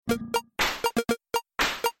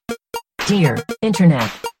Dear Internet.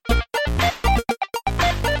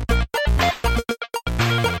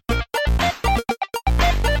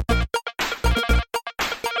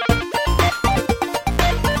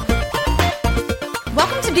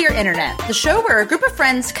 Welcome to Dear Internet, the show where a group of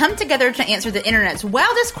friends come together to answer the internet's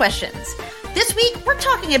wildest questions. This week, we're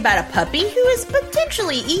talking about a puppy who is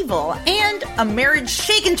potentially evil and a marriage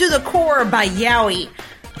shaken to the core by Yowie.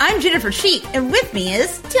 I'm Jennifer Cheek, and with me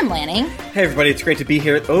is Tim Lanning. Hey everybody, it's great to be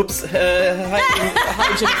here. Oops.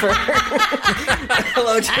 Hi, Jennifer.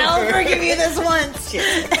 Hello, Jennifer. I'll forgive you this once.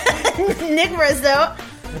 Nick Bristow.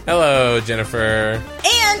 Hello, Jennifer.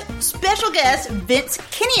 And special guest Vince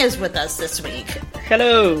Kinney is with us this week.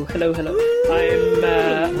 Hello. I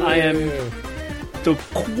am the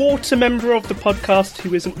quarter member of the podcast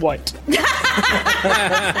who isn't white.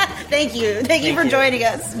 Thank you for joining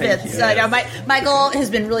us, Vince. Now, Michael has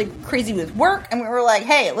been really crazy with work, and we were like,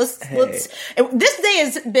 "Hey, let's." This day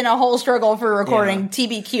has been a whole struggle for recording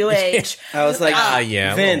TBQH. I was like,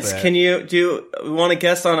 Vince, can you want to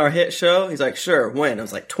guest on our hit show? He's like, sure. When? I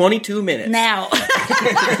was like, 22 minutes. Now,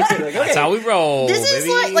 That's how we roll. this is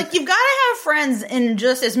baby. like you've got to have friends in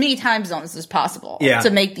just as many time zones as possible to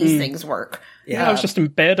make these things work. Yeah, I was just in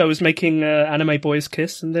bed. I was making Anime Boys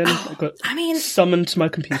Kiss, and then I got summoned to my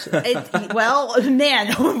computer. Well,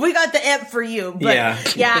 man, we got the ep for you. But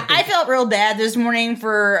yeah, I felt real bad this morning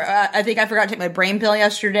for, I think I forgot to take my brain pill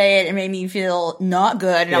yesterday, and it made me feel not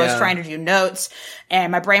good, and I was trying to do notes,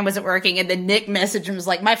 and my brain wasn't working, and then Nick messaged and was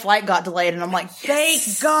like, my flight got delayed, and I'm like, thank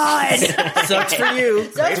God! Sucks for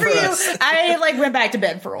you. Sucks for you. I went back to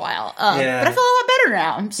bed for a while. But I feel a lot better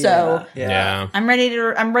now, so Yeah. I'm ready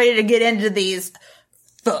to get into these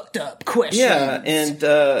fucked up questions. Yeah, and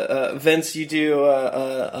Vince, you do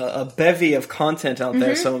a bevy of content out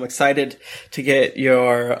there, so I'm excited to get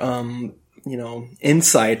your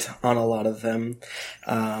insight on a lot of them.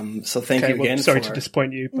 So thank you again. Sorry to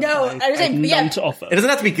disappoint you. But No, I was saying, none to offer. It doesn't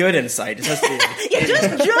have to be good insight. It has to be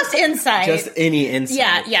just insight. just any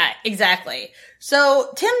insight. Yeah, exactly.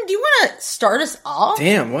 So, Tim, do you want to start us off?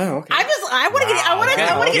 Damn. Wow. Okay. I want to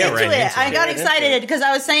get into it. I got excited because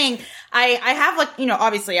I was saying I have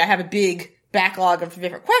obviously I have a big backlog of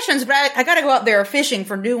different questions, but I got to go out there fishing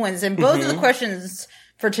for new ones, and both of the questions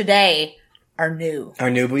for today are new. Our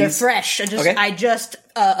newbies? They're fresh. I just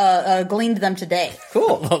gleaned them today.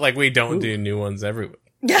 Cool. Like we don't do new ones every week.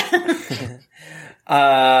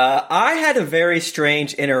 I had a very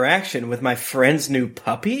strange interaction with my friend's new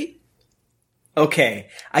puppy. Okay,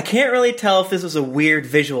 I can't really tell if this was a weird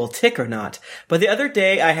visual tick or not, but the other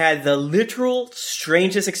day I had the literal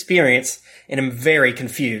strangest experience, and I'm very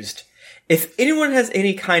confused. If anyone has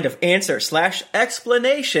any kind of answer /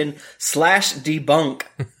 explanation / debunk,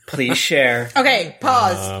 please share. Okay,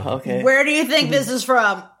 pause. Okay. Where do you think this is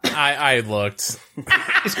from? I looked.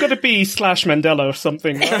 It's got to be / Mandela or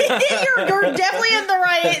something. You're definitely in the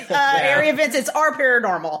right area, Vince. It's our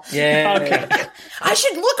paranormal. Yeah. Okay. I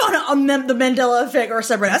should look on the Mandela effect or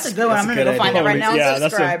something. That's a good one. I'm going to go find that right now and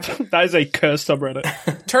subscribe. That is a cursed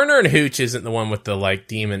subreddit. Turner and Hooch isn't the one with the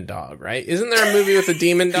demon dog, right? Isn't there a movie with a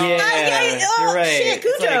demon dog? You're right. Shit,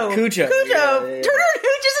 It's Cujo. like Cujo. Turner Yeah. and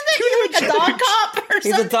Hooch, isn't that like a dog cop or He's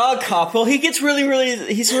something? a dog cop. Well, he gets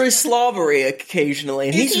he's really slobbery occasionally.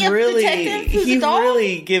 And Is he a detective who's a dog?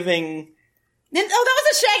 Really giving That was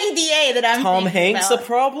a Shaggy DA that I'm Tom thinking Hanks about. a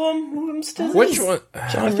problem? Which one?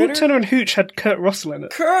 I thought Turner and Hooch had Kurt Russell in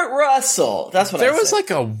it. Kurt Russell. That's what There I was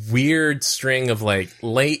said. a weird string of late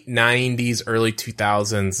 90s, early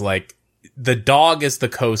 2000s, the dog is the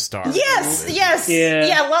co-star. Yes.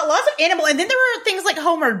 Yeah. Lots of animal. And then there were things like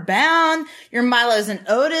Homeward Bound, your Milos and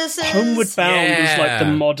Otis's. Homeward Bound was the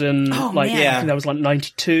modern, man. I think that was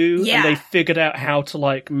 92, Yeah. and they figured out how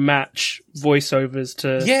to match voiceovers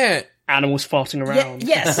to animals farting around.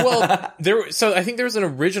 Yes. Well, I think there was an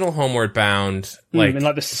original Homeward Bound, in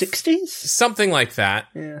the 60s? something like that.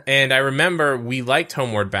 Yeah. And I remember we liked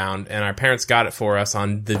Homeward Bound, and our parents got it for us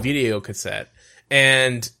on the video cassette.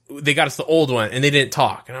 And they got us the old one, and they didn't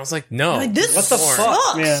talk. And I was like, no. What the What the fuck?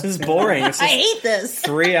 sucks. Yeah. This is boring. This I is hate this.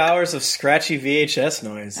 3 hours of scratchy VHS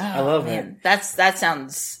noise. I love it. That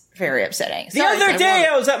sounds very upsetting. The other day,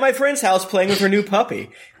 I was at my friend's house playing with her new puppy.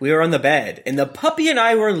 We were on the bed, and the puppy and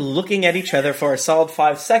I were looking at each other for a solid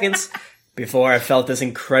 5 seconds before I felt this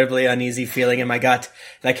incredibly uneasy feeling in my gut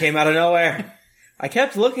that came out of nowhere. I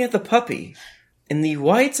kept looking at the puppy, and the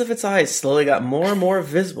whites of its eyes slowly got more and more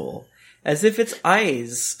visible, as if its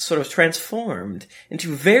eyes sort of transformed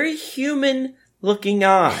into very human-looking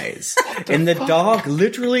eyes. And the dog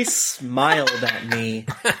literally smiled at me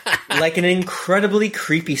like an incredibly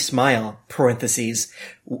creepy smile, parentheses,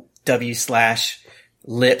 W/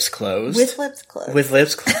 lips closed. With lips closed. With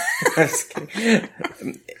lips closed.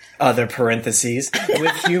 Other parentheses.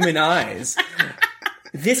 With human eyes.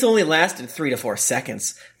 This only lasted 3 to 4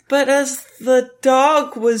 seconds. But as the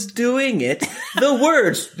dog was doing it, the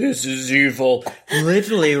words, "This is evil,"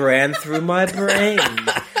 literally ran through my brain.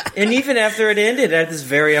 And even after it ended, I had this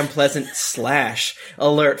very unpleasant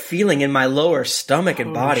alert feeling in my lower stomach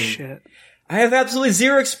and body. Shit. I have absolutely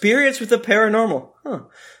zero experience with the paranormal.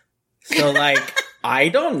 So, I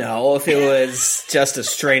don't know if it was just a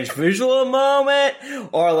strange visual moment,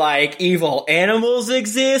 or, evil animals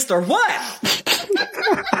exist, or what?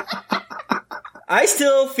 I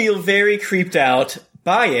still feel very creeped out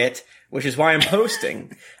by it, which is why I'm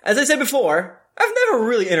posting. As I said before, I've never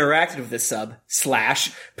really interacted with this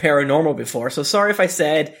 /paranormal before, so sorry if I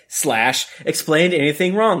said / explained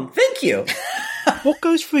anything wrong. Thank you. What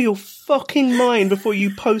goes through your fucking mind before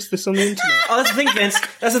you post this on the internet? Oh, that's the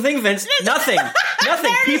thing, Vince. Nothing.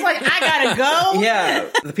 People like, I gotta go. Yeah,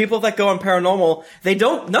 the people that go on paranormal,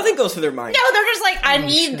 nothing goes through their mind. No, they're just like, I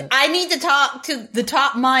need to talk to the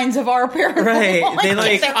top minds of our paranormal. Right.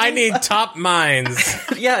 I need top minds.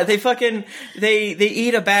 Yeah, they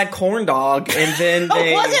eat a bad corn dog, and then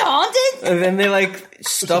they... was it haunted? And then they,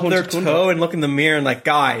 stub their toe and look in the mirror and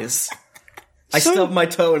guys, I stubbed my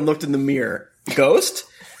toe and looked in the mirror. Ghost?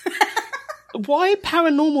 Why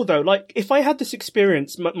paranormal, though? If I had this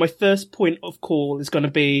experience, my first point of call is going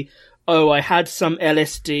to be, I had some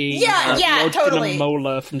LSD lodged totally. in a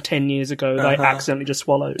molar from 10 years ago that I accidentally just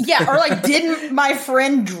swallowed. Yeah, or didn't my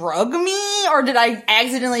friend drug me? Or did I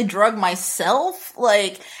accidentally drug myself?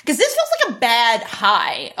 Because this feels like a bad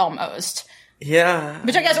high, almost. Yeah.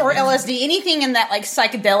 Which I guess, or LSD, anything in that,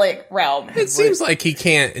 psychedelic realm. It seems like he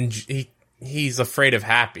can't, he's afraid of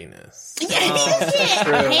happiness. Yeah, he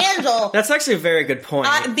can't handle. That's actually a very good point.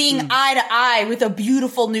 Being eye to eye with a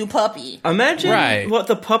beautiful new puppy. Imagine what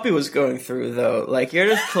the puppy was going through, though. You're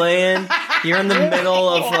just playing, you're in the middle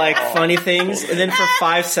of, funny things, and then for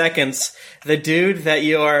 5 seconds, the dude that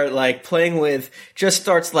you are, playing with just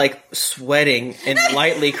starts, sweating and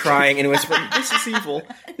lightly crying and whispering, "This is evil.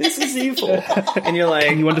 This is evil." And you're like...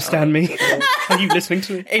 Can you understand me? Are you listening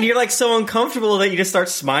to me? And you're, so uncomfortable that you just start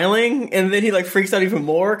smiling, and then he, freaks out even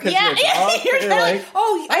more because you're a dog. You're like,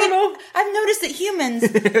 I don't know. I've noticed that humans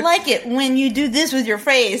like it when you do this with your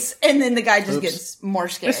face, and then the guy just gets more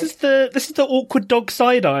scared. This is the awkward dog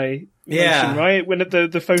side eye. Motion, right? When the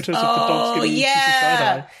photos of the dogs giving you side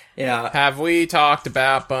eye. Yeah. Have we talked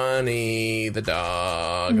about Bunny the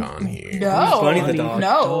dog on here? No. Bunny the dog.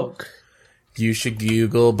 No. You should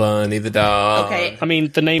Google Bunny the dog. Okay. I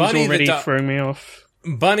mean, the name's Bunny already throwing me off.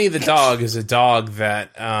 Bunny the dog is a dog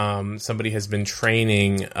that somebody has been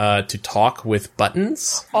training to talk with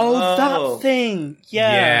buttons. Oh, that thing.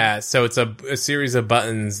 Yeah. Yeah, so it's a series of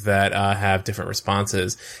buttons that have different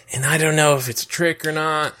responses. And I don't know if it's a trick or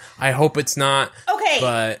not. I hope it's not. Okay.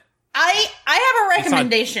 But I have a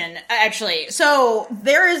recommendation, actually. So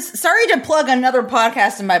sorry to plug another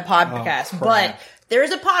podcast in my podcast, but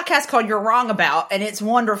there's a podcast called You're Wrong About, and it's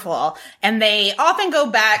wonderful. And they often go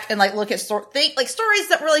back and look at stories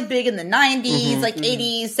that were big in the 90s,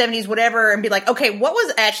 80s, 70s, whatever, and be like, okay, what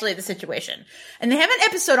was actually the situation? And they have an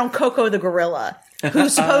episode on Coco the gorilla, who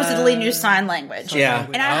supposedly knew sign language. Yeah.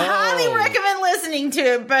 And I highly recommend listening to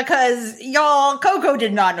it because, y'all, Coco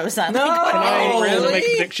did not know sign language. Can I make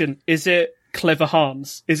a prediction? Is it Clever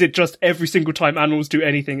Hans? Is it just every single time animals do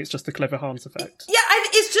anything, it's just the Clever Hans effect? Yeah,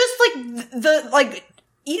 it's just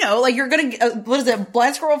you're gonna, what is it,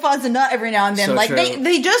 blind squirrel finds a nut every now and then. So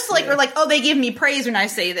they just are like, oh, they give me praise when I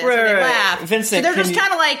say this, and they laugh. Vincent, so they're just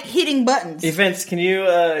kind of hitting buttons. Hey, Vince, can you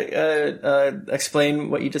explain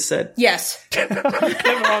what you just said? Yes. Clever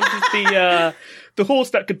Hans is the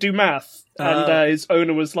horse that could do math. And his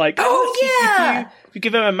owner was like, if you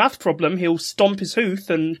give him a math problem, he'll stomp his hoof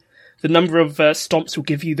and the number of stomps will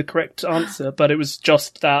give you the correct answer. But it was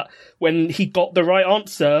just that when he got the right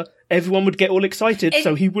answer, everyone would get all excited,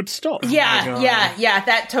 so he would stop. Yeah,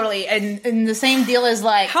 that totally. And the same deal is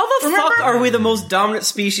how the fuck are we the most dominant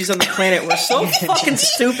species on the planet? We're so fucking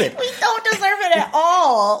stupid. We don't deserve it at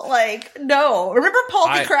all. No. Remember Paul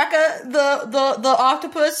DeCracca, the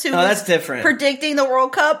octopus who was that's different. Predicting the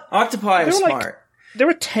World Cup? Octopi are smart. There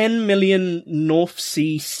are 10 million North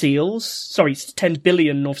Sea seals. Sorry, 10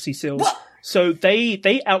 billion North Sea seals. What? So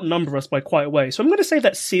they outnumber us by quite a way. So I'm going to say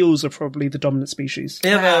that seals are probably the dominant species.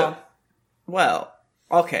 Okay.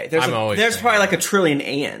 There's probably 1 trillion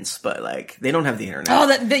ants, but they don't have the internet.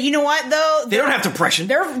 Oh, you know what though? They don't have depression.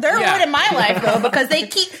 They're ruining my life though because they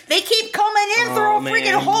keep coming in through a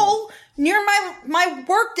freaking hole near my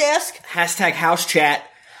work desk. # house chat.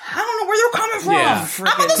 I don't know where they're coming from. Yeah,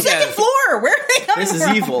 I'm on the second floor. Where are they coming from? This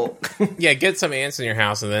is evil. Yeah, get some ants in your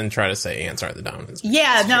house and then try to say ants aren't the dominant species.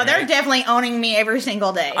 Yeah, no, they're definitely owning me every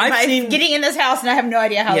single day. I've seen getting in this house and I have no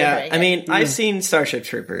idea how they're doing it. I mean, I've seen Starship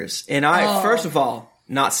Troopers, and first of all,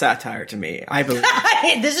 not satire to me. I believe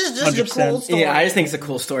this is just 100%. A cool story. Yeah, I just think it's a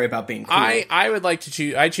cool story about being cool. I would like to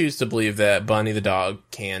choose. I choose to believe that Bunny the dog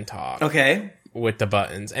can talk. Okay, with the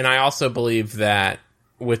buttons, and I also believe that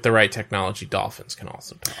with the right technology, dolphins can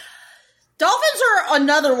also talk. Dolphins are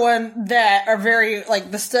another one that are very,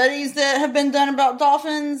 like, the studies that have been done about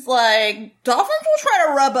dolphins, like, dolphins will try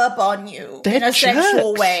to rub up on you in a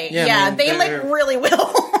sexual way. Yeah, they, like, really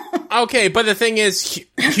will. Okay, but the thing is,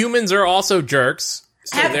 humans are also jerks,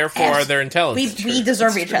 so therefore they're intelligent. We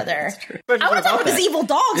deserve each other. I want to talk about this evil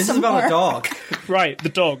dog This some is about more. a dog. Right, the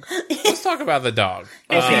dog. Let's talk about the dog.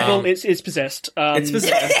 It's evil, it's possessed. It's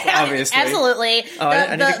possessed, obviously. Absolutely.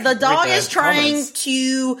 The dog is trying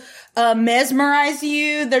to mesmerize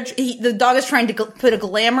you. The dog is trying to put a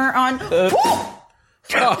glamour on. Oh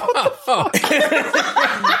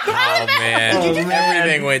man!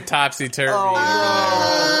 Everything went topsy turvy.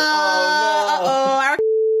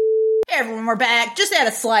 Everyone, we're back. Just had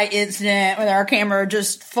a slight incident with our camera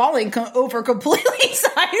just falling over completely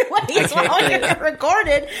sideways while we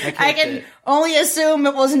recorded. I can only assume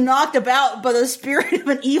it was knocked about by the spirit of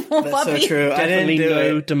an evil puppy. That's so true. Definitely I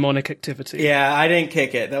didn't do it. Demonic activity. Yeah, I didn't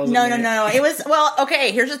kick it. That was No. It was, well,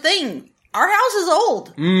 okay, here's the thing. Our house is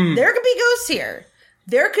old. There could be ghosts here.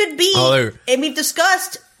 There could be, and we've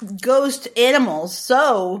discussed ghost animals,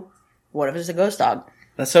 so what if it's a ghost dog?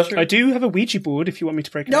 That's so true. I do have a Ouija board if you want me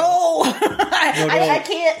to break it out. No! I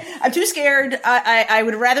can't. I'm too scared. I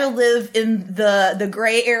would rather live in the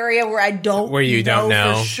gray area where I don't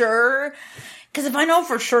know for sure. Because if I know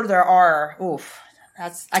for sure there are,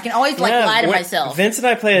 I can always lie to myself. Vince and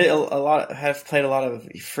I have played a lot of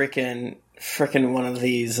freaking one of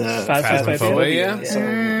these Phasmophobia. So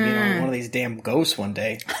one of these damn ghosts one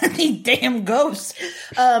day. These damn ghosts.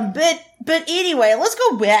 But anyway, let's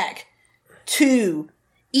go back to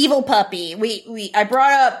Evil Puppy. I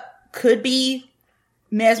brought up could be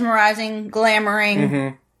mesmerizing,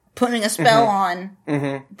 glamoring, putting a spell on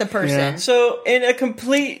the person. Yeah. So in a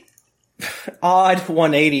complete odd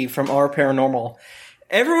 180 from our paranormal,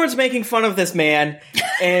 everyone's making fun of this man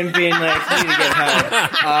and being like, "You need to get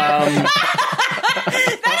help."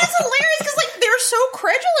 That is hilarious because they're so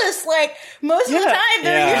credulous. Like most of the time,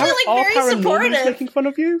 they're usually very supportive. Making fun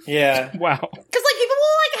of you? Yeah. Wow. Because people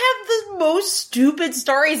will have the most stupid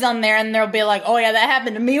stories on there, and they'll be like, "Oh yeah, that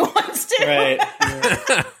happened to me once too." Right.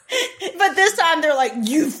 But this time they're like,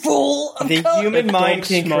 "You fool!" The human mind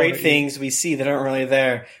can create things we see that aren't really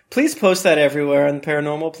there. Please post that everywhere on the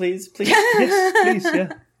paranormal, please. Yes, please. Yeah,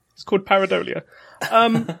 it's called pareidolia.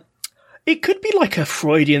 It could be like a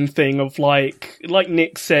Freudian thing of like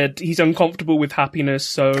Nick said, he's uncomfortable with happiness,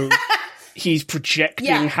 so he's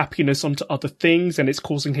projecting happiness onto other things, and it's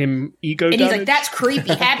causing him ego damage. He's like, "That's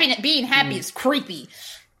creepy. Being happy is creepy.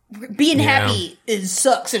 Being happy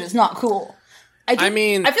sucks and it's not cool." I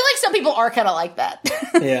feel like some people are kind of like that.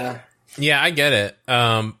 Yeah, I get it.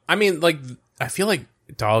 I feel like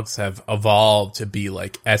dogs have evolved to be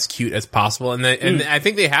like as cute as possible, and I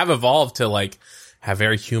think they have evolved to like have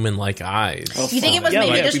very human-like eyes. You think it was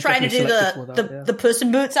maybe just trying to do the Puss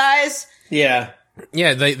in Boots eyes? Yeah.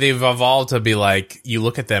 Yeah, they've evolved to be like, you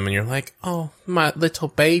look at them and you're like, "Oh, my little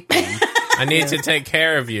baby, I need to take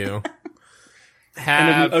care of you." And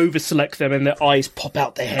then you over-select them and their eyes pop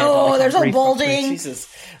out their head. Oh, there's a balding.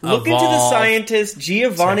 Jesus. Look into the scientist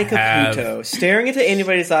Giovanni Caputo. Staring into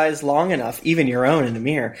anybody's eyes long enough, even your own in the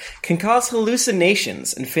mirror, can cause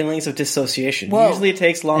hallucinations and feelings of dissociation. Whoa. Usually it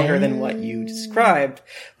takes longer than what you described,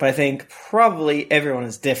 but I think probably everyone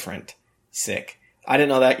is different. Sick. I didn't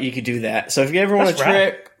know that you could do that. So if you ever want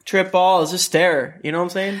to trip balls, just stare. You know what I'm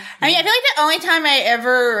saying? I mean, I feel like the only time I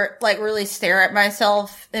ever really stare at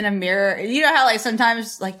myself in a mirror, you know how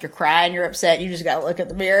sometimes you're crying, you're upset, you just gotta look at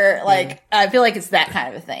the mirror. I feel like it's that kind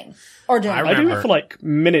of a thing. Or I do it for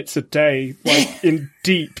minutes a day, in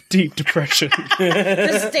deep depression.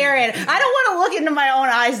 Just stare at it. I don't want to look into my own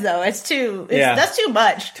eyes though. That's too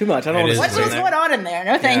much. Too much. I don't want to. What's going on in there?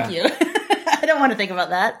 No, thank you. I don't want to think about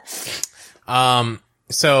that.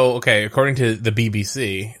 So, okay, according to the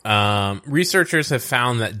BBC, researchers have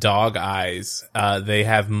found that dogs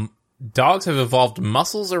have evolved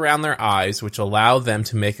muscles around their eyes which allow them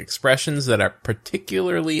to make expressions that are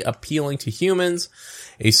particularly appealing to humans.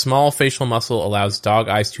 A small facial muscle allows dog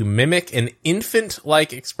eyes to mimic an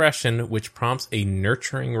infant-like expression which prompts a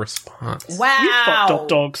nurturing response. Wow. You fucked up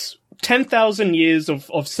dogs. 10,000 years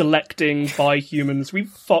of selecting by humans. We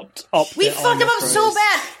fucked up. We fucked them up so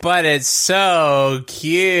bad. But it's so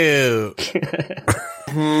cute.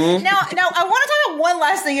 Now, I want to talk about one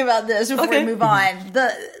last thing about this before we move on.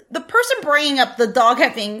 The person bringing up the dog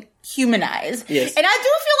having humanized. Yes. And I do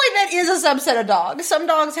feel like that is a subset of dogs. Some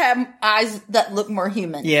dogs have eyes that look more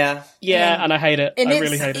human. Yeah. Yeah, and I hate it. I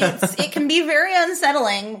really hate it. It can be very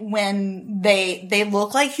unsettling when they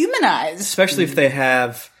look like human eyes. Especially if they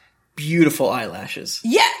have beautiful eyelashes.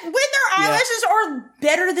 Yeah, when their eyelashes are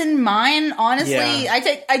better than mine, honestly,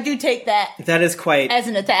 Yeah. I do take that That is quite, as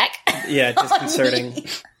an attack. yeah, disconcerting.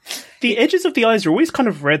 The edges of the eyes are always kind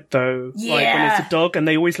of red, though. Yeah. Like when it's a dog, and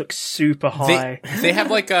they always look super high. They have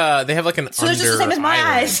like an So it's just the same as my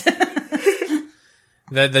eyelid. eyes.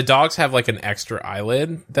 The dogs have like an extra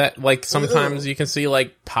eyelid that like sometimes you can see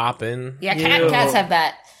like popping. Yeah, cats have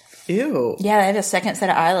that. Ew. Yeah, they have a second set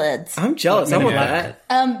of eyelids. I'm jealous. I want Yeah.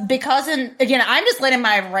 that. Because again, I'm just letting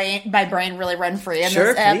my brain really run free. In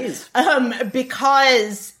Sure, this, please.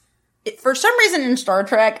 Because for some reason in Star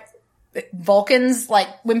Trek, Vulcans, like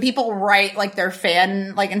when people write like their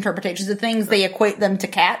fan like interpretations of things, they equate them to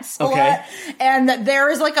cats a lot. And there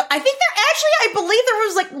is like I believe there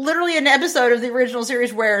was like literally an episode of the original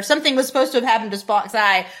series where something was supposed to have happened to Spock's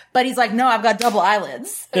eye, but he's like, no, I've got double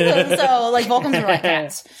eyelids. So like Vulcans are like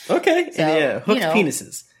cats. Okay. So, yeah. Hooked you know.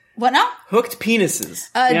 penises. What now? Hooked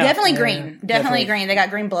penises. Definitely green. Definitely Definitely. green. They got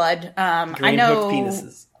green blood. I Green know hooked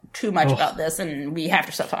penises. too much about this, and we have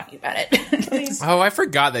to stop talking about it. Oh, I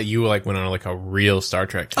forgot that you like went on like a real Star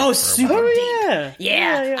Trek. Oh, super deep. Yeah.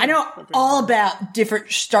 Yeah, I know all about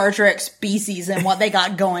different Star Trek species and what they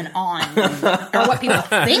got going on, or what people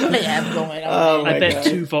think they have going on. I bet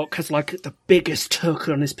Tuvok has like the biggest hook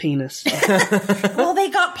on his penis. Well, they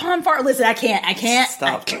got Pon Farr. Listen, I can't.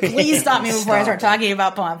 Stop. Please stop me before I start talking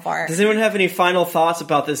about Pon Farr. Does anyone have any final thoughts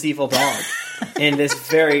about this evil dog and this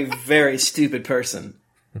very, very stupid person?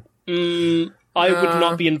 I would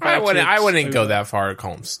not be invited. I wouldn't go that far to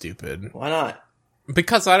call him stupid Why not?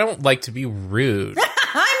 because I don't like to be rude.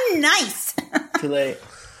 I'm nice. Too late.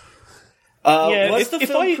 Yeah, what's the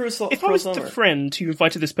film if I was the friend who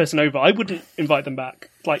invited this person over, I wouldn't invite them back.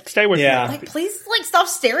 Like, stay away Yeah. from them. Like, please, like, stop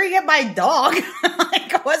staring at my dog.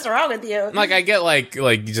 Like, what's wrong with you? Like I get like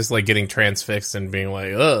just like getting transfixed and being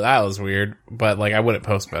like, oh, that was weird, but like I wouldn't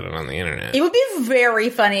post about it on the internet. It would be very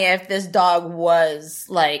funny if this dog was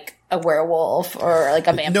like a werewolf or like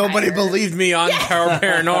a vampire. Nobody believed me on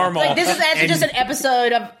Paranormal. Like, this is actually just an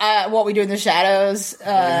episode of What We Do in the Shadows.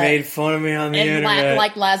 made fun of me on the And internet.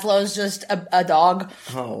 like Laszlo's just a dog.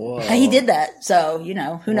 Oh, whoa. And he did that, so you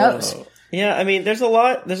know who knows. Whoa. Yeah, I mean, there's a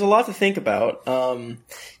lot to think about.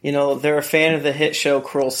 You know, they're a fan of the hit show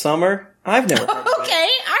Cruel Summer. I've never heard of it, Okay,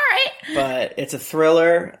 all right. but it's a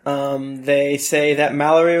thriller. They say that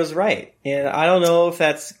Mallory was right, and I don't know if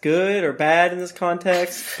that's good or bad in this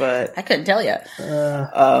context, but I couldn't tell you.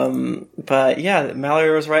 but yeah,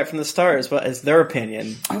 Mallory was right from the start, is their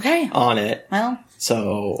opinion Okay, on it. well,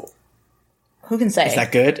 So who can say? is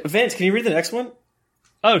that good? Vince, can you read the next one?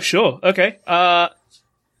 Oh, sure. Okay.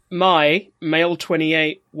 My male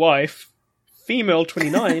 28 wife, female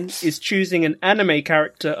 29, is choosing an anime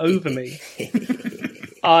character over me.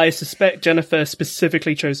 I suspect Jennifer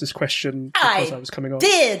specifically chose this question because I was coming on.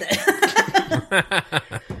 Did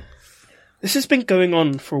This has been going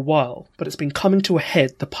on for a while, but it's been coming to a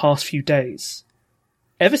head the past few days.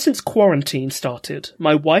 Ever since quarantine started,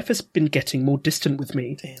 my wife has been getting more distant with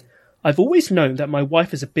me. Damn. I've always known that my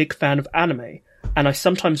wife is a big fan of anime, and I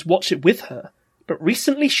sometimes watch it with her, but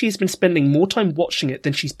recently she's been spending more time watching it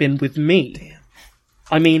than she's been with me. Damn.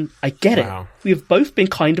 I mean, I get Wow. it. We have both been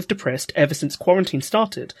kind of depressed ever since quarantine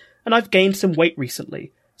started, and I've gained some weight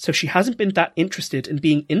recently, so she hasn't been that interested in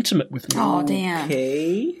being intimate with me. oh damn.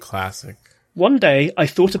 Okay. Classic. One day, I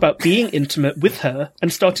thought about being intimate with her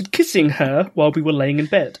and started kissing her while we were laying in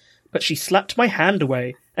bed, but she slapped my hand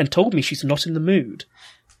away and told me she's not in the mood.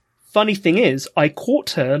 Funny thing is, I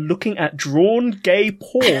caught her looking at drawn gay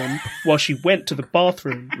porn while she went to the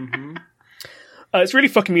bathroom. It's really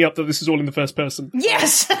fucking me up that this is all in the first person.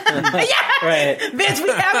 Yes. Yeah. Right. Vince, we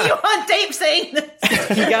have you on tape saying this.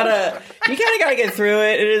 You kind of gotta get through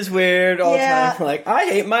it. It is weird all the Yeah. time. Like, I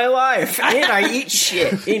hate my life and I eat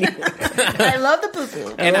shit. Anyway. I love the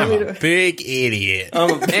poo-poo. And I'm a big idiot.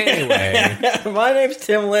 Anyway, My name's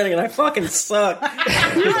Tim Lanning and I fucking suck.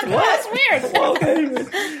 That's weird. Okay.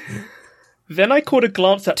 Then I caught a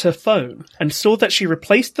glance at her phone and saw that she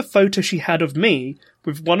replaced the photo she had of me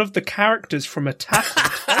with one of the characters from Attack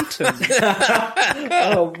on Titan.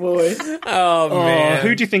 Oh boy. oh man,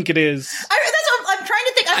 Who do you think it is? That's what I'm trying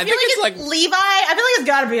to think. I I feel like it's Levi. I feel like it's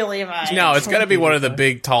got to be a Levi. No, it's got to be one of the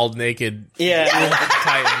big, tall, naked titans.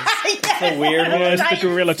 The weird one. It's the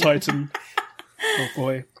Gorilla Titan. Oh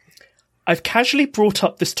boy. I've casually brought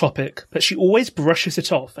up this topic, but she always brushes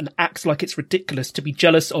it off and acts like it's ridiculous to be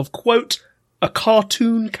jealous of, quote, a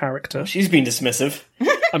cartoon character. She's being dismissive.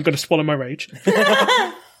 I'm going to swallow my rage.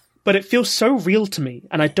 But it feels so real to me,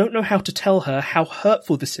 and I don't know how to tell her how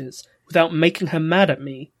hurtful this is without making her mad at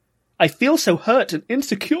me. I feel so hurt and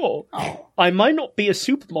insecure. Oh. I might not be a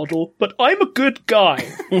supermodel, but I'm a good guy.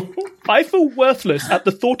 I feel worthless at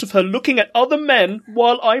the thought of her looking at other men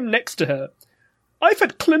while I'm next to her. I've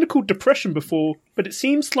had clinical depression before, but it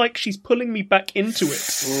seems like she's pulling me back into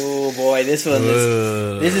it. Oh boy, this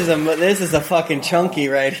is a fucking chunky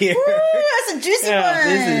right here. Ooh, that's a juicy one.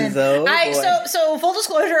 This is so full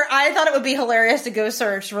disclosure, I thought it would be hilarious to go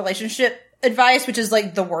search relationship advice, which is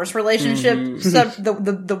like the worst relationship stuff,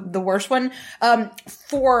 the worst one,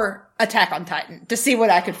 for Attack on Titan to see what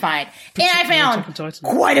I could find. And I found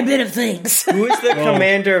quite a bit of things. Who is the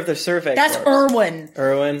commander of the survey? That's Erwin.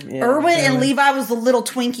 Erwin, yeah. Erwin and Levi was the little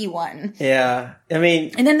Twinkie one. Yeah. I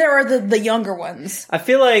mean, and then there are the younger ones. I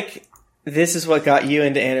feel like this is what got you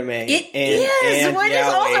into anime. It is, which is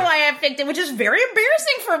also why I picked it, which is very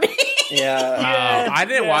embarrassing for me. Yeah. I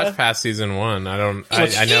didn't watch past season 1. I know.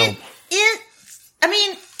 I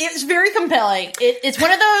mean, it's very compelling. It's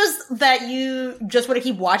one of those that you just want to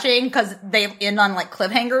keep watching because they end on like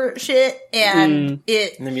cliffhanger shit, and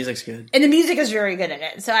and the music's good, and the music is very good in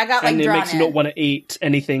it. So I got like and it drawn makes you not want to eat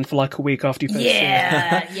anything for like a week after you finish.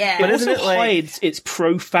 Yeah. But it also hides its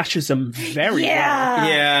pro-fascism very well.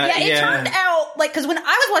 Yeah. It turned out like because when I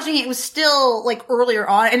was watching it, it was still like earlier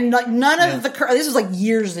on, and like none of the this was like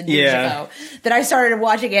years and years ago that I started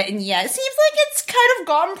watching it, and it seems like it's kind of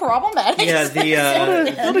gone problematic. Yeah,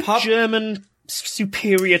 a lot of German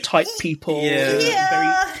superior type people. Very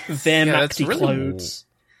Wehrmachty clothes.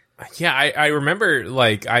 Yeah, I remember,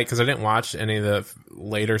 like, because I didn't watch any of the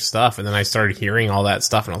later stuff, and then I started hearing all that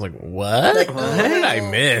stuff, and I was like, what? Like, what did I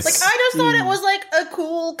miss? Like, I just thought it was, like, a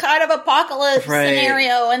cool kind of apocalypse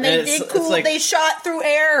scenario, and they did cool, like, they shot through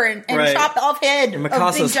air and chopped off head and of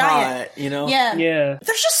Big Giant. Hot, you know? Yeah.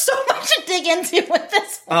 There's just so much to dig into with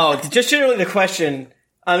this one. Oh, just generally the question,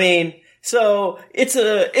 I mean, so, it's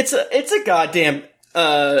a goddamn,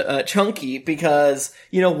 chunky, because,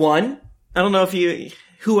 one, I don't know if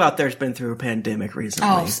who out there's been through a pandemic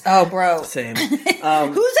recently? Oh, bro. Same. Who's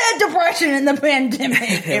had depression in the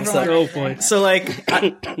pandemic? Oh boy. So like,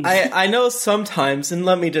 I know sometimes, and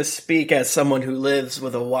let me just speak as someone who lives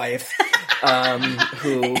with a wife,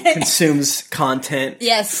 who consumes content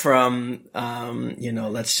from,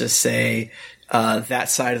 let's just say, that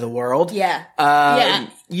side of the world. Yeah.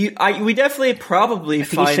 We definitely probably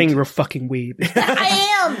find... You're saying you're a fucking weeb.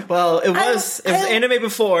 I am! Well, it was anime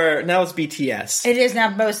before, now it's BTS. It is now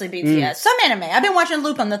mostly BTS. Some anime. I've been watching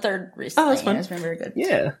Lupin the Third recently. Oh, that's fun. It's been very good.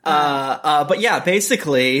 Yeah. But yeah,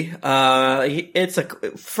 basically,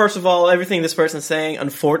 first of all, everything this person's saying,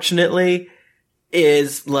 unfortunately,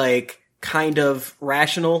 is like, kind of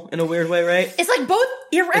rational in a weird way, right? It's like both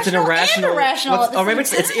irrational and irrational.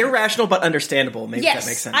 It's irrational but understandable. Maybe that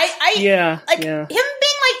makes sense. Him being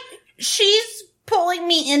like, she's pulling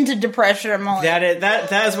me into depression. I'm like,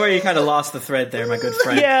 that is where you kind of lost the thread there, my good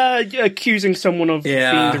friend. Yeah, accusing someone of being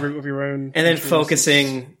the root of your own. And then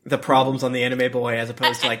focusing the problems on the anime boy as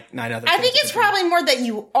opposed to like 9 other things. I think it's probably more that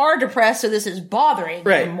you are depressed, so this is bothering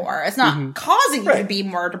you more. It's not causing you to be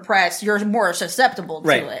more depressed. You're more susceptible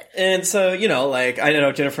to it. And so, like, I don't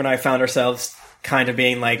know, Jennifer and I found ourselves kind of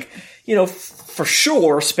being like, for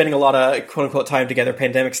sure spending a lot of quote unquote time together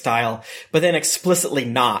pandemic style, but then explicitly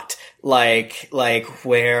not. Like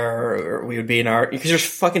where we would be in because you're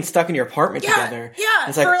fucking stuck in your apartment together. Yeah.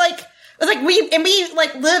 It's like, we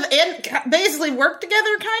like live and basically work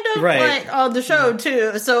together kind of. Right. Like on the show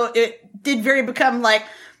too. So it did become like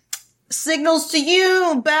signals to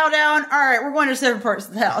you, bow down. All right, we're going to separate parts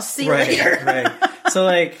of the house. See you later. Right. So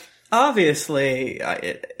like, obviously,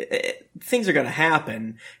 things are going to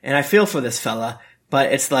happen, and I feel for this fella,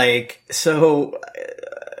 but it's like,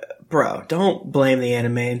 bro, don't blame the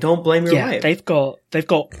anime and don't blame your wife. They've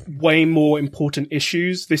got way more important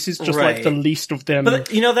issues. This is just like the least of them. But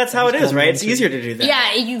that's how it is, right? It's easier to do that.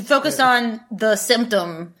 Yeah, you focus on the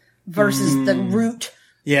symptom versus the root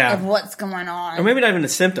of what's going on. Or maybe not even a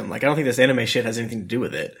symptom. Like, I don't think this anime shit has anything to do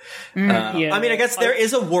with it. I mean, I guess there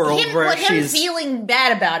is a world where him feeling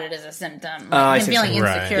bad about it is a symptom. Him feeling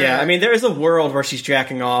insecure. Yeah, I mean, there is a world where she's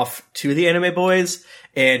jacking off to the anime boys,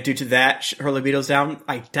 and due to that, her libido's down.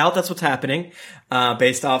 I doubt that's what's happening,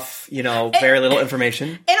 based off, very little information.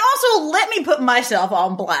 And also, let me put myself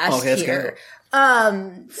on blast here.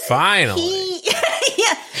 Finally.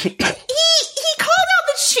 He called out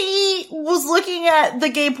that she was looking at the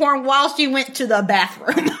gay porn while she went to the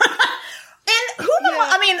bathroom. And who knows?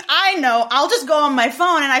 I mean, I know. I'll just go on my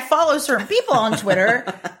phone and I follow certain people on Twitter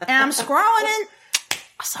and I'm scrolling and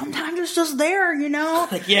sometimes it's just there,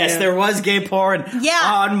 Like, yes, there was gay porn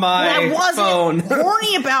on my phone. I wasn't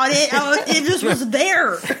horny about it. It just was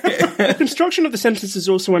there. The construction of the sentence is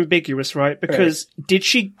also ambiguous, right? Because did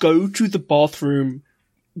she go to the bathroom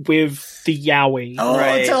with the yaoi? Oh,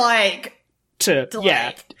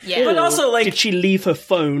 yeah. But also, like, did she leave her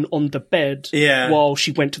phone on the bed while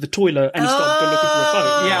she went to the toilet and started to go looking for her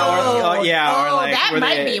phone? Or like, that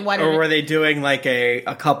might be what. Or were they doing like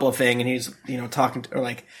a couple thing, and he's talking to, or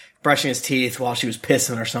like brushing his teeth while she was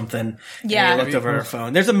pissing or something. Yeah, and he looked over her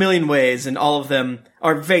phone. There's a million ways, and all of them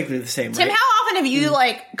are vaguely the same. Tim, right? how often have you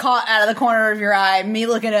caught out of the corner of your eye me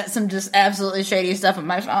looking at some just absolutely shady stuff on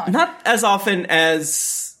my phone? Not as often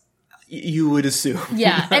as you would assume.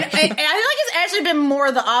 Yeah. And I feel like it's actually been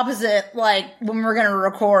more the opposite. Like, when we're going to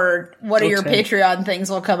record, what are your Patreon things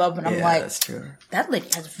will come up, and I'm like, that's true. That lady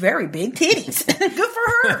has very big titties. Good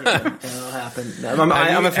for her. That'll happen.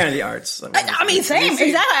 I'm a fan of the arts. I mean, same.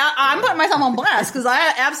 Exactly. I'm putting myself on blast because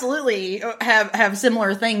I absolutely have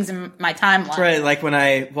similar things in my timeline. Right. Like when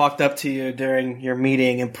I walked up to you during your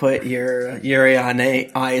meeting and put your Yuri on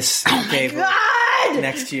Ice cable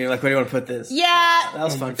next to you. Like, where do you want to put this? Yeah. That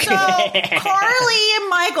was fun. So Carly and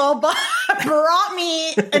Michael brought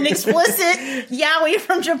me an explicit yaoi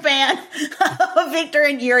from Japan of Victor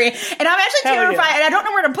and Yuri. And I'm actually terrified, and I don't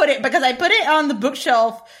know where to put it because I put it on the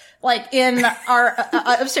bookshelf, like in our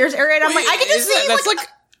upstairs area. And I'm like, I can just see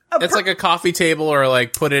it's like a coffee table, or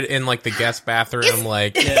like put it in like the guest bathroom, and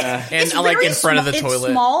like in front of the toilet.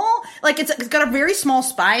 It's small, like it's got a very small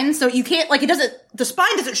spine, so you can't the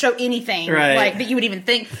spine doesn't show anything like that you would even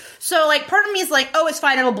think. So like part of me is like, oh, it's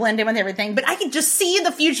fine, it'll blend in with everything, but I can just see in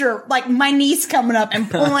the future like my niece coming up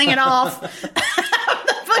and pulling it off.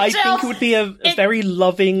 I think it would be a very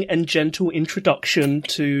loving and gentle introduction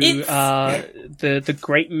to the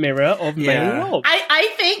great mirror of male world.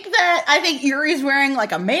 I think Yuri's wearing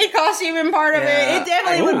like a maid costume in part of it. It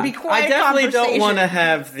definitely would be quite. I definitely don't want to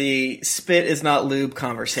have the spit is not lube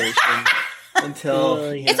conversation until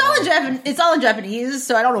it's all in Japanese,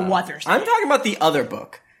 so I don't know what they're saying. I'm talking about the other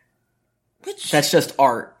book. That's just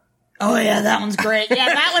art. Oh yeah, that one's great. Yeah,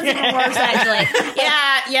 that one's even worse actually.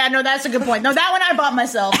 Yeah, no, that's a good point. No, that one I bought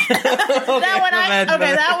myself. That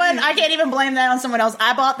one I can't even blame that on someone else.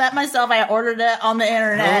 I bought that myself. I ordered it on the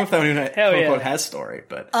internet. I don't know if that even has story,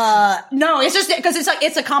 but no, it's just because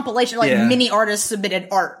it's a compilation. Like many artists submitted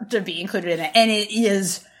art to be included in it, and it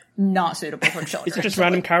is not suitable for children. Is it just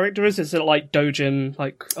random characters? Is it like Dojin,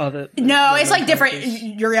 like other? No, it's like different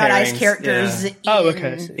Yuri on Ice characters. Yeah.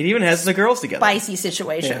 It even has the girls together. Spicy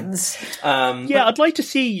situations. I'd like to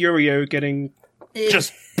see Yurio getting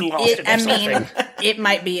just blasted. It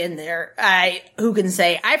might be in there. Who can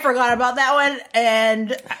say? I forgot about that one,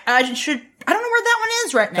 and I don't know where that one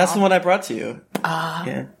is right now. That's the one I brought to you.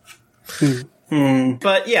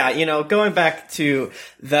 But going back to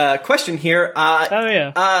the question here.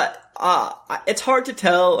 It's hard to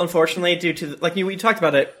tell, unfortunately, due to we talked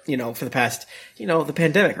about it, for the past, the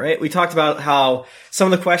pandemic, right? We talked about how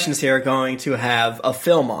some of the questions here are going to have a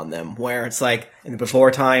film on them, where it's like in the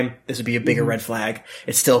before time, this would be a bigger red flag.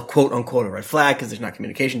 It's still quote unquote a red flag because there's not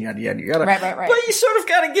communication, yada yada yada. Right. But you sort of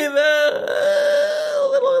got to give a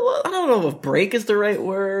little. I don't know if break is the right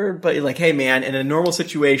word, but you're like, hey man, in a normal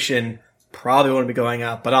situation, probably wouldn't be going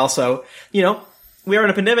out, but also, we are in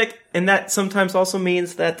a pandemic, and that sometimes also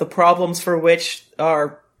means that the problems for which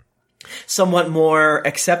are somewhat more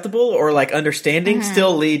acceptable or like understanding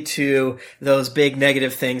still lead to those big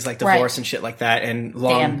negative things like divorce and shit like that, and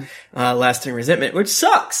long lasting resentment, which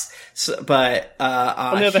sucks. So, but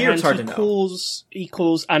on the other hand, it's hard to know. He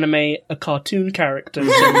calls anime a cartoon character,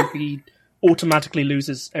 so he automatically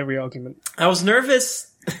loses every argument. I was nervous.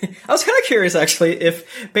 I was kind of curious, actually,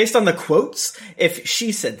 if, based on the quotes, if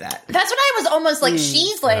she said that. That's what I was almost like,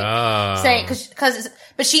 she's like, saying,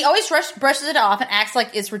 but she always brushes it off and acts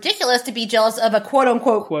like it's ridiculous to be jealous of a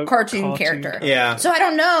quote-unquote cartoon character. Yeah. So I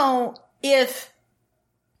don't know if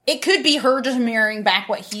it could be her just mirroring back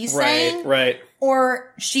what he's saying. Right.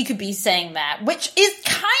 Or she could be saying that, which is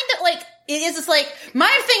kind of like, it is just like,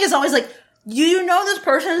 my thing is always like, you know this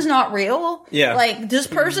person is not real. Yeah. Like, this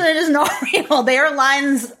person is not real. They are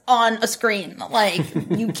lines on a screen. Like,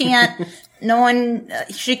 you can't,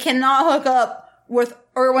 she cannot hook up with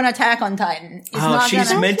Erwin Attack on Titan.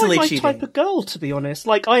 She's mentally my cheating. type of girl, to be honest.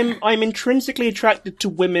 Like, I'm intrinsically attracted to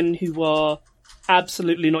women who are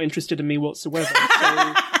absolutely not interested in me whatsoever.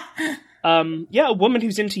 So, yeah, a woman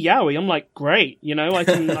who's into yaoi, I'm like, great, you know, I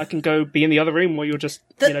can go be in the other room while you're just,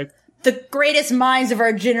 you know. The greatest minds of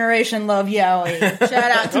our generation love yaoi. Shout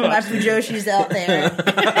out to my Fujoshis out there.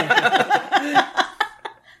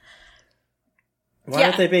 Why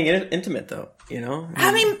aren't they being intimate, though? You know?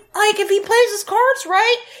 I mean, like, if he plays his cards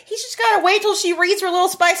right, he's just gotta wait till she reads her little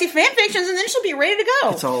spicy fanfictions and then she'll be ready to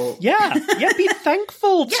go. It's all... Yeah, be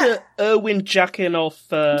thankful to Erwin jacking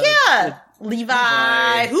off...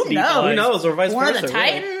 Levi. Who knows? Who knows? Or vice One versa. of the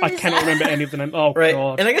Titans. I cannot remember any of the names. Oh, right.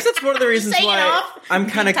 God. And I guess that's one of the reasons why I'm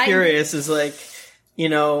kind of Titan. curious is like, you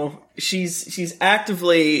know, she's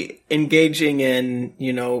actively engaging in,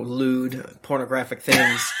 you know, lewd pornographic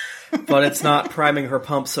things, but it's not priming her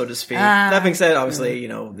pump, so to speak. That being said, obviously, you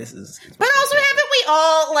know, this is... But also, haven't we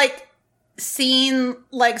all, like, seen,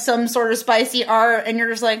 like, some sort of spicy art and you're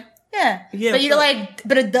just like, yeah. But you're like,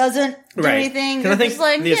 but it doesn't do anything. Because I think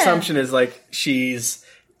like, the assumption is like she's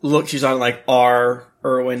on like R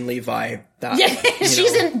Erwin Levi.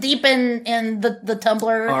 She's deep in the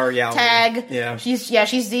Tumblr tag. Yeah,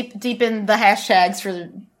 she's deep in the hashtags for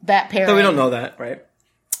that pair. So we don't know that, right?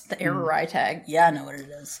 The Erorai tag. Yeah, I know what it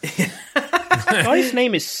is. The guy's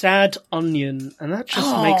name is Sad Onion, and that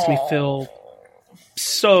just makes me feel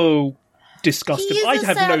so disgusted. I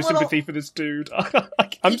have no sympathy for this dude.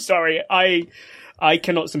 I'm sorry. I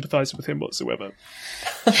cannot sympathize with him whatsoever.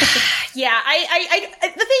 Yeah, I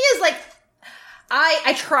the thing is, like,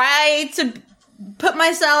 I try to put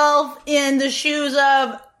myself in the shoes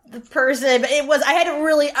of the person, but I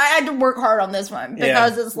had to work hard on this one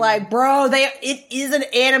because it's like, bro, it isn't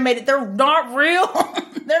animated. They're not real.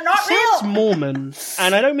 They're not real. Sounds Mormon,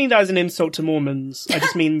 and I don't mean that as an insult to Mormons. I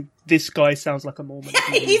just mean this guy sounds like a Mormon.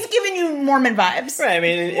 He's giving you Mormon vibes, right? I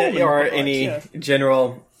mean, or any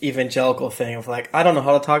general evangelical thing of like, I don't know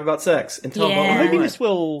how to talk about sex until maybe this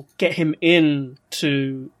will get him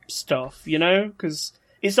into stuff, you know, because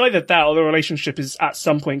it's either that or the relationship is at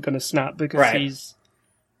some point going to snap because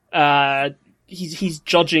he's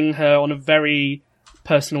judging her on a very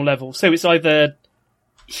personal level. So it's either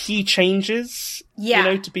he changes, you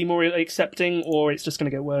know, to be more accepting, or it's just going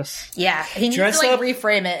to get worse. Yeah, he needs to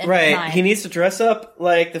reframe it. Right, he needs to dress up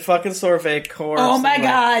like the fucking Sorbet corpse. Oh my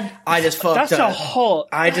god! I just fucked up.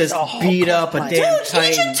 I just beat up a damn Titan.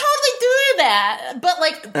 He should totally do that, but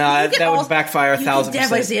like that would backfire 1,000%.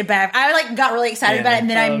 Definitely see it back. I like got really excited about it, and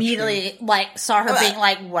then I immediately like saw her being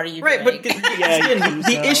like, "What are you doing?" But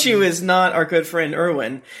the issue is not our good friend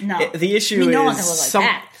Erwin. No, the issue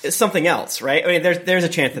is something else, right? I mean, there's a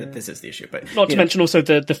chance that this is the issue, but not to mention also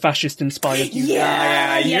the fascist inspired. You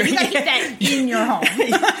gotta keep that in your home.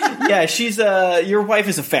 Yeah, she's your wife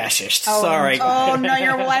is a fascist. Sorry. Oh no,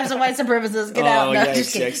 your wife's a white supremacist. Get out. No,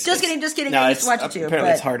 just kidding. I used to watch it too.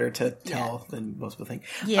 Apparently, it's harder to tell than most people think.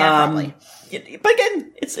 Yeah, probably. But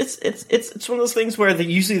again, it's one of those things where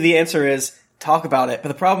usually the answer is talk about it. But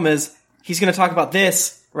the problem is he's going to talk about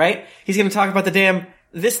this, right? He's going to talk about the damn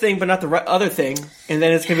this thing, but not the other thing, and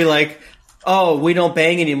then it's going to be like, oh, we don't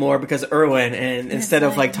bang anymore because of Erwin, and instead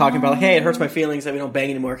of like talking about, like, hey, it hurts my feelings that we don't bang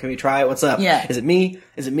anymore. Can we try it? What's up? Yeah. Is it me?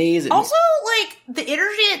 Is it me? Also, like, the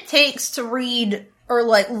energy it takes to read or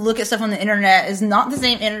like look at stuff on the internet is not the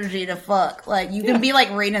same energy to fuck. Like, you can be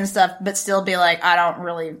like reading stuff, but still be like, I don't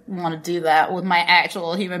really want to do that with my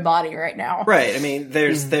actual human body right now. Right. I mean,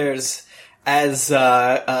 there's as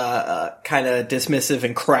kind of dismissive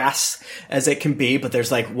and crass as it can be, but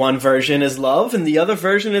there's like one version is love and the other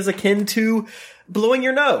version is akin to blowing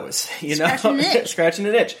your nose, you know, scratching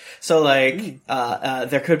an itch. So like,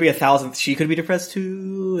 there could be 1,000, she could be depressed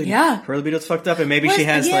too. And her libido's fucked up and maybe she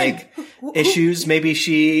has like issues. Maybe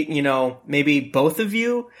she, you know, maybe both of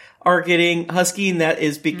you are getting husky and that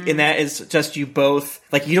is, and that is just you both,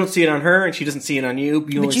 like you don't see it on her and she doesn't see it on you,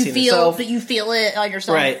 but you only see it on yourself. But you feel it on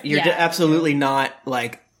yourself. Right. You're absolutely not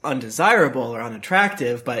like undesirable or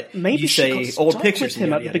unattractive, but maybe you say old pictures with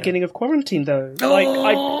him at the beginning of quarantine though. Like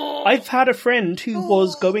I've had a friend who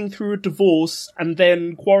was going through a divorce and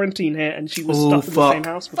then quarantine hit and she was stuck in the same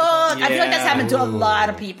house with I feel like that's happened to a lot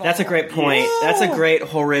of people. That's a great point. That's a great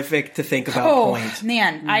horrific to think about point.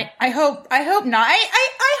 Man, I hope not.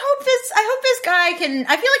 I hope this guy can.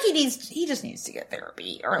 I feel like he just needs to get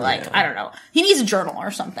therapy or like I don't know. He needs a journal or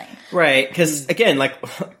something. Right, because again, like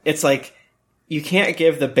it's like you can't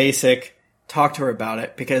give the basic talk to her about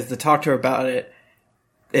it, because the talk to her about it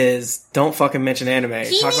is don't fucking mention anime.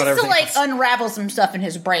 He talk needs about to everything else. unravel some stuff in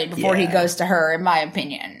his brain before he goes to her, in my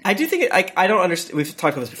opinion. I do think I don't understand. We've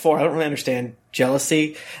talked about this before. I don't really understand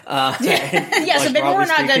jealousy. So maybe we're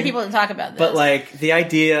not good people to talk about this. But like the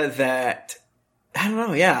idea that I don't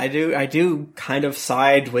know. Yeah, I do kind of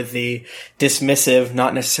side with the dismissive,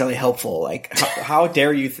 not necessarily helpful. Like, how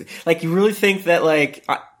dare you? Like, you really think that like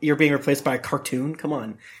you're being replaced by a cartoon? Come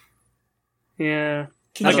on. Yeah,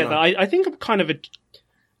 I get that. I think I'm kind of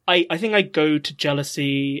I think I go to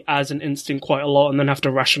jealousy as an instinct quite a lot, and then have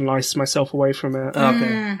to rationalize myself away from it.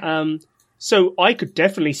 Okay. So I could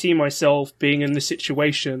definitely see myself being in this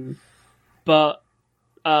situation, but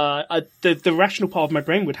the rational part of my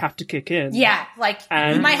brain would have to kick in. Yeah, like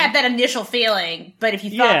you might have that initial feeling, but if you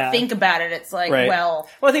think about it, it's like, well,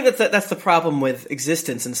 I think that's the problem with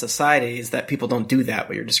existence in society, is that people don't do that.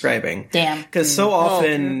 What you're describing, damn, because so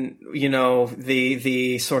often, you know,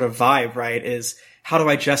 the sort of vibe, right, is how do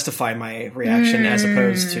I justify my reaction as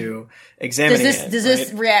opposed to examining it? Does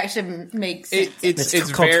this reaction make sense?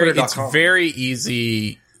 It's very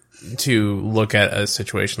easy to look at a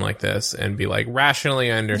situation like this and be like,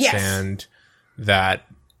 rationally understand that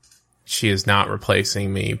she is not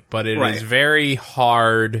replacing me, but it is very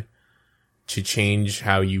hard to change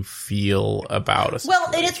how you feel about a situation.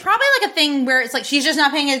 Well, it's probably like a thing where it's like she's just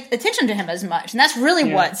not paying attention to him as much, and that's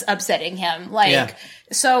really what's upsetting him. Like,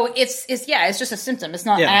 so it's just a symptom. It's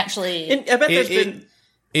not actually. And I bet it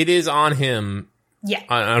is on him. Yeah,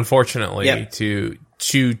 unfortunately, to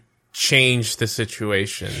change the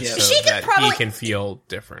situation so that he can feel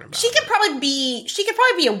different about it. She could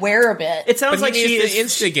probably be aware of it. It sounds like he needs to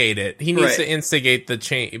instigate it. He needs to instigate the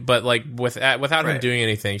change, but like without him doing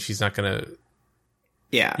anything, she's not gonna.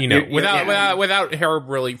 Yeah, you know, without her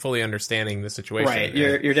really fully understanding the situation. Right,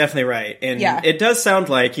 you're definitely right, and it does sound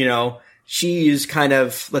like, you know, she's kind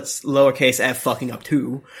of, let's lowercase f fucking up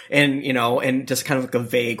too, and you know, and just kind of like a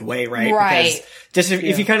vague way, right? Because just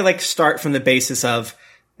if you kind of like start from the basis of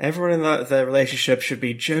everyone in the relationship should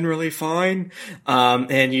be generally fine,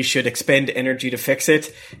 and you should expend energy to fix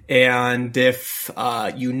it. And if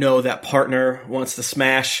you know that partner wants to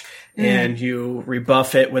smash, and you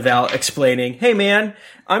rebuff it without explaining, hey man,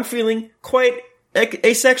 I'm feeling quite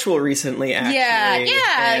asexual recently, actually.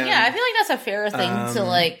 I feel like that's a fair thing to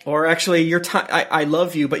like. Or actually, I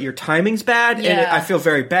love you, but your timing's bad, and I feel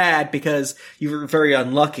very bad because you were very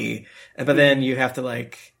unlucky. But then you have to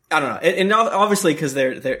like, I don't know, and obviously because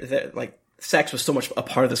they're like, sex was so much a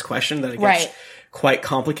part of this question that it gets quite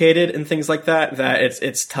complicated and things like that. That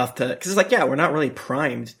it's tough to, because it's like, we're not really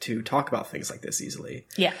primed to talk about things like this easily.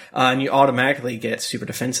 Yeah, and you automatically get super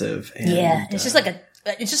defensive. And, it's just like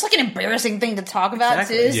an embarrassing thing to talk about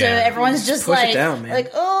too. So everyone's just like, down, man.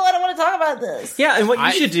 like, oh, I don't want to talk about this. Yeah, and what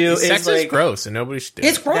you should do is sex like, is gross, and nobody should do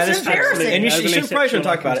it's gross and embarrassing, and you probably shouldn't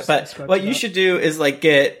talk about it. But what you should do is like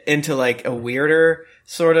get into like a weirder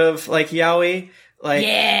sort of like yaoi. Like,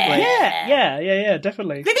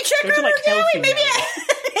 definitely. Maybe check her out yaoi. Maybe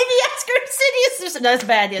ask her to sit. No, that's a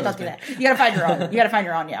bad idea. Don't do that. You gotta find your own. You gotta find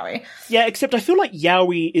your own yaoi. Yeah, except I feel like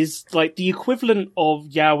yaoi is like the equivalent of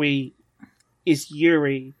yaoi is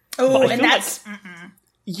Yuri. Oh, and that's like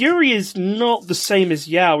Yuri is not the same as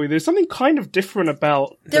yaoi. There's something kind of different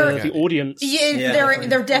about the audience.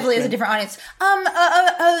 There definitely is a different audience.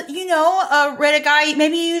 Reddit guy,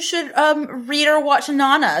 maybe you should read or watch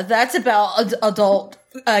Nana. That's about adult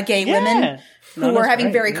gay women who are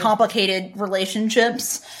having very complicated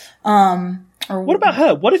relationships. What about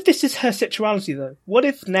her? What if this is her sexuality though? What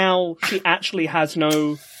if now she actually has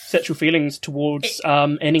no sexual feelings towards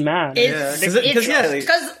any man? Because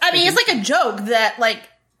I mean, it's like a joke that like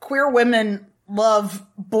queer women love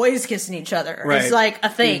boys kissing each other. Right. It's like a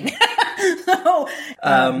thing. So,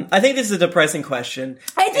 I think this is a depressing question.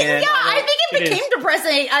 I think it became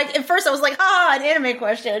depressing. At first I was like, an anime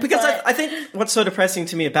question. Because I think what's so depressing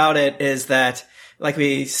to me about it is that, like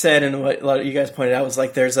we said, and what a lot of you guys pointed out, was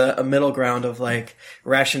like there's a middle ground of like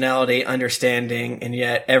rationality, understanding, and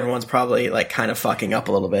yet everyone's probably like kind of fucking up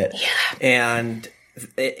a little bit. Yeah.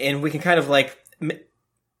 And we can kind of like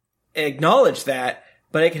acknowledge that,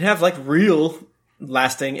 but it can have like real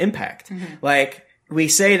lasting impact. Mm-hmm. Like, we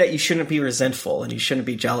say that you shouldn't be resentful and you shouldn't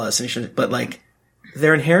be jealous and you shouldn't, but like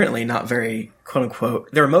they're inherently not very quote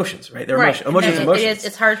unquote, they're emotions, right? They're emotions.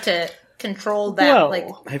 It's hard to control that. Well, like,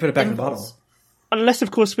 how you put it back in the bottle. Unless,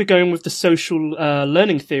 of course, we're going with the social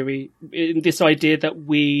learning theory, in this idea that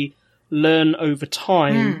we learn over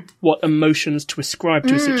time what emotions to ascribe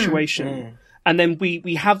to a situation. And then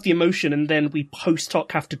we have the emotion and then we post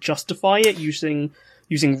hoc have to justify it using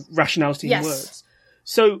rationality in words.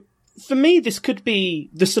 So for me, this could be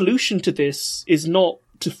the solution to this is not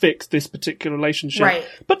to fix this particular relationship, Right.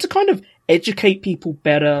 but to kind of educate people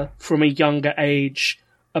better from a younger age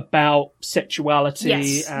about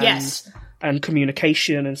sexuality and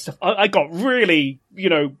communication and stuff. I got really,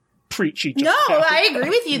 preachy. No, I agree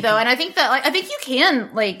with you though, and I think that I think you can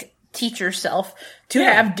teach yourself to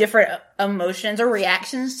have different emotions or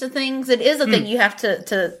reactions to things. It is a thing you have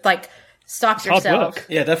to stop yourself. Hard work.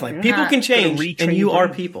 Yeah, definitely. People can change, and you are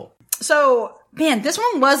people. So, man, this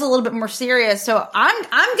one was a little bit more serious. So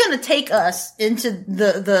I'm gonna take us into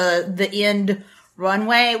the end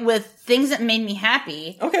runway with things that made me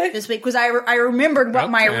happy this week, because I remembered what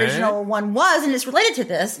my original one was, and it's related to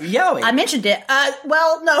this. Yowie. I mentioned it.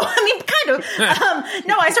 Well, no, I mean, kind of.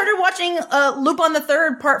 No, I started watching Lupin the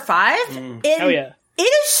Third Part 5. Hell yeah. It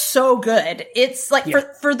is so good. It's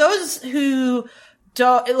for those who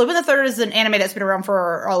don't, Lupin the Third is an anime that's been around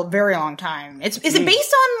for a very long time. Is it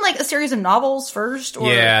based on a series of novels first? Or?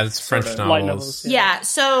 Yeah, it's French Light novels. novels. Yeah,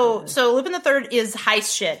 so Lupin the Third is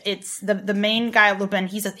heist shit. It's the main guy, Lupin.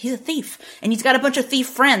 He's a thief, and he's got a bunch of thief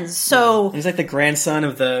friends. So he's like the grandson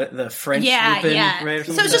of the French Lupin, right? Or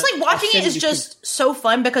so something it's just watching it is just so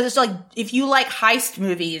fun, because it's if you like heist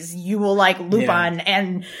movies, you will like Lupin.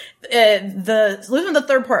 And the Lupin the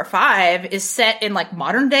Third Part 5 is set in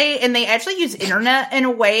modern day, and they actually use internet in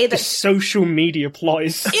a way that social media plot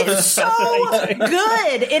is it's so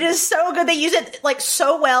good. It is so good. They use it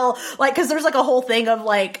so well. Because there's a whole thing of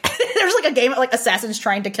there's a game of assassins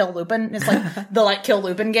trying to kill Lupin. It's the kill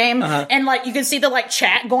Lupin game, and you can see the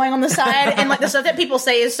chat going on the side, and the stuff that people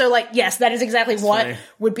say is so yes, that is exactly what funny.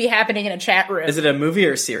 Would be happening in a chat room. Is it a movie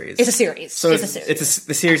or a series? It's a series. So it's a series.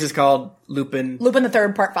 the series is called Lupin the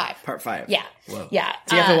Third Part 5. Part 5. Yeah. Whoa. Yeah.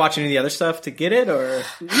 Do you have to watch any of the other stuff to get it, or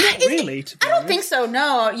not really. To be I don't honest. think so.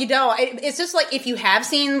 No, you don't. It's just if you have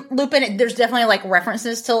seen Lupin, there's definitely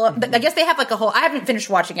references to. But I guess they have a whole. I haven't finished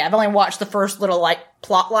watching it. I've only watched the first little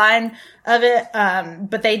plot line of it.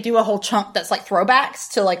 But they do a whole chunk that's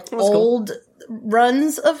throwbacks to old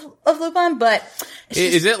runs of Lupin. But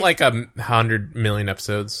Is it 100 million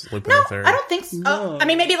episodes? Lupin no, the Third? I don't think so. I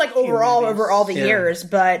mean, maybe overall over all the years,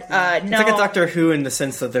 but no. it's like a Doctor Who in the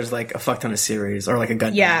sense that there's a fuck ton of series, or a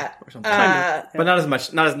Gundam, or something. But not as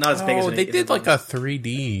much, not as big as Oh, they did a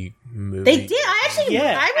 3D movie. They did.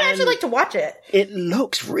 I would actually like to watch it. It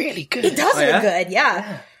looks really good. It does look good.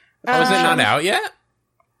 Yeah. Oh, is it not out yet?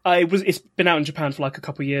 It's been out in Japan for a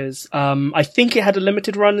couple of years. I think it had a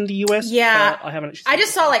limited run in the US. Yeah. I haven't actually. I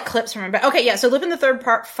just saw clips from it. But okay, yeah. So Lupin the Third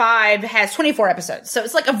Part 5 has 24 episodes. So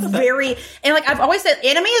it's a very, and I've always said,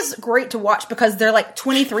 anime is great to watch because they're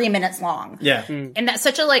 23 minutes long. Yeah. And that's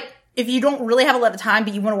such a if you don't really have a lot of time,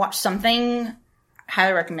 but you want to watch something,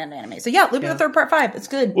 highly recommend anime. So yeah, Lupin the Third Part 5. It's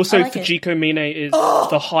good. Also, I like Fujiko Mine is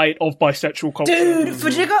the height of bisexual culture. Dude,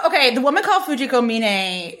 Fujiko, okay, the woman called Fujiko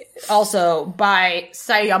Mine, also by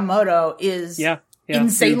Sayamoto, is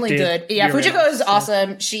insanely good. Yeah, Fujiko is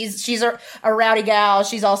awesome. She's a rowdy gal.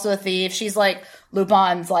 She's also a thief. She's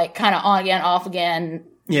Lupin's kind of on again, off again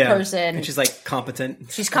person. And she's competent.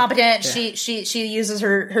 She's competent. Yeah. She uses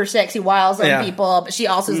her sexy wiles on people, but she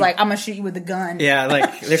also is I'm gonna shoot you with a gun. Yeah,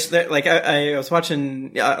 I was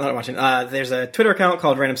watching. Not watching. There's a Twitter account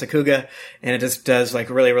called Random Sakuga, and it just does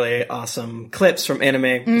really really awesome clips from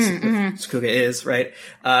anime. Sakuga is right.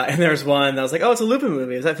 And there's one that was oh, it's a Lupin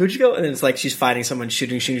movie. Is that Fujiko? And then it's she's fighting someone,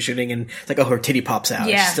 shooting, and it's her titty pops out.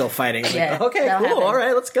 Yeah. She's still fighting. It's Yeah, okay, cool. happen. All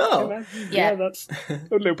right, let's go. Yeah. That's a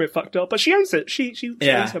little bit fucked up, but she owns it. She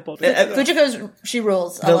owns her body. Fujiko's, she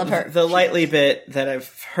rules. I love her. The lightly bit that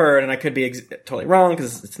I've heard, and I could be totally wrong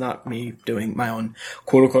because it's not me doing my own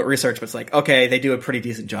quote unquote research, but it's okay, they do a pretty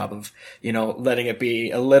decent job of, letting it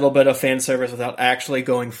be a little bit of fan service without actually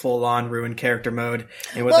going full on ruined character mode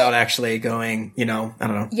and without actually going, I don't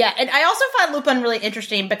know. Yeah, and I also find Lupin really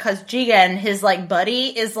interesting because Jigen, his buddy,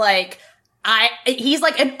 is he's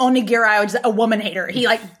an onigiri, a woman hater. He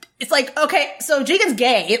it's okay, so Jigen's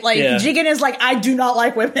gay. Jigen is I do not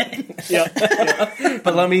like women. Yeah.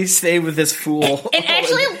 But let me stay with this fool. And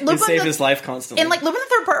actually, and save his life constantly. And Lupin the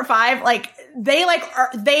Third Part 5,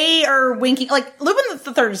 they are winking. Lupin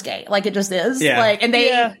the Third is gay. It just is. Yeah. And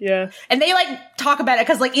they and they talk about it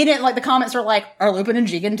because in it the comments are are Lupin and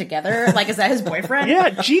Jigen together? Is that his boyfriend?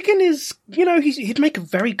 Yeah, Jigen is, he'd make a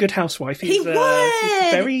very good housewife. He's would.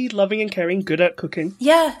 He's very loving and caring, good at cooking.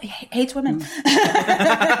 Yeah, he hates women.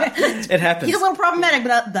 It happens. He's a little problematic,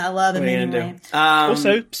 but I love him anyway.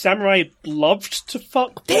 Also, Samurai loved to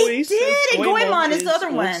fuck They boys. did, so and Goemon is the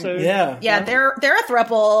other one. also- Yeah, they're a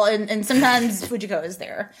throuple, and sometimes Fujiko is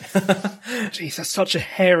there. Jeez, that's such a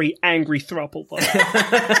hairy, angry throuple.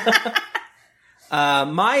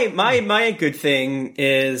 My good thing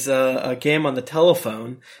is a game on the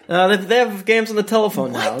telephone. They have games on the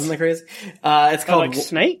telephone now. Isn't that crazy? It's called like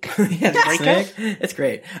Snake. Yeah, Snake. It's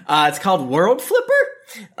great. It's called World Flipper.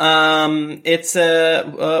 It's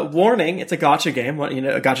a warning. It's a gacha game. A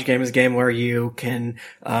gacha game is a game where you can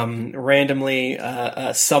randomly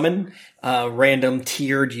summon random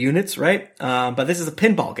tiered units, right? But this is a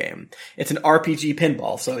pinball game. It's an RPG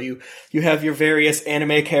pinball. So you have your various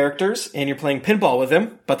anime characters and you're playing pinball with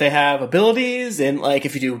them, but they have abilities, and like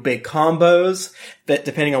if you do big combos, that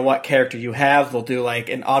depending on what character you have, they'll do like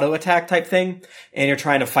an auto attack type thing, and you're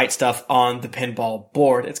trying to fight stuff on the pinball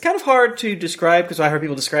board. It's kind of hard to describe because I heard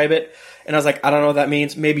people describe it, and I was like, I don't know what that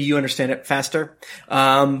means. Maybe you understand it faster.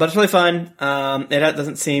 But it's really fun. It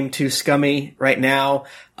doesn't seem too scummy right now.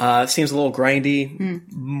 It seems a little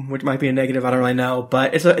grindy, which might be a negative. I don't really know,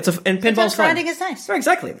 but and pinball's fun. Grinding is nice. Right,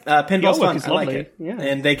 exactly. Pinball's fun. I like it. Yeah.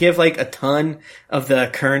 And they give like a ton of the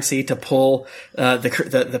currency to pull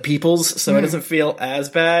the peoples, so it doesn't feel as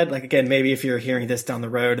bad. Like again, maybe if you're hearing this down the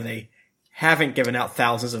road, they haven't given out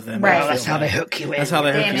thousands of them. Right. That's how they hook you in. That's how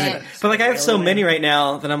they hook you in. But like I have so many right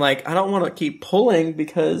now that I'm like, I don't want to keep pulling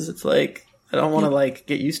because it's like I don't want to like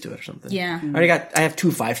get used to it or something. Yeah. I have 2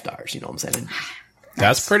 5-stars. You know what I'm saying?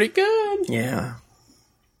 That's pretty good. Yeah.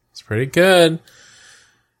 It's pretty good.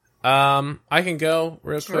 I can go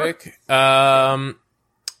real quick. There's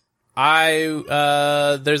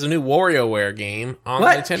a new WarioWare game on the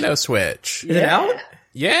Nintendo Switch. Is it out?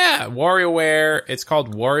 Yeah, WarioWare. It's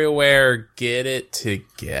called WarioWare Get It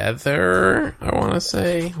Together, I want to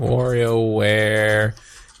say. WarioWare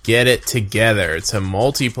Get It Together. It's a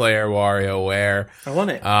multiplayer WarioWare. I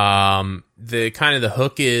want it. The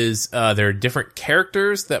hook is there are different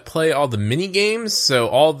characters that play all the mini games. So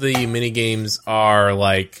all the mini games are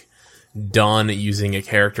like done using a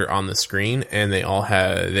character on the screen, and they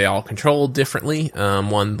all control differently.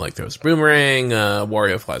 One like throws a boomerang,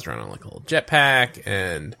 Wario flies around on like a little jetpack,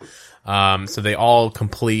 and so they all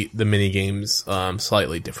complete the mini games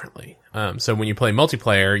slightly differently. So when you play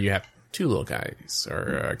multiplayer, you have 2 little guys,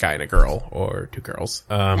 or a guy and a girl, or 2 girls,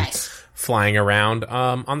 flying around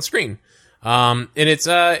on the screen. And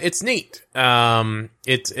it's neat. So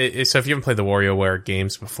if you haven't played the WarioWare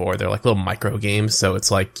games before, they're like little micro games. So it's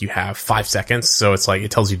like you have 5 seconds. So it's like, it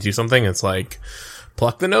tells you to do something. It's like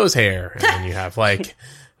pluck the nose hair. And then you have like,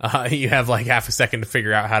 half a second to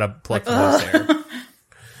figure out how to pluck the nose hair.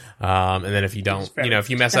 And then if you don't, if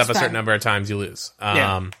you mess up a certain number of times, you lose.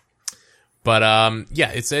 But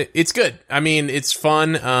it's good. I mean, it's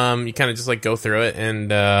fun. You kind of just like go through it, and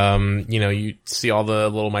you see all the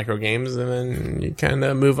little micro games, and then you kind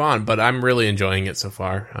of move on. But I'm really enjoying it so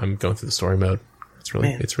far. I'm going through the story mode. It's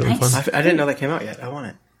really fun. I didn't know that came out yet. I want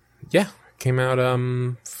it. Yeah, it came out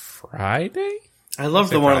Friday. I love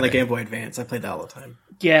the one on the Game Boy Advance. I played that all the time.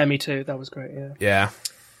 Yeah, me too. That was great. Yeah.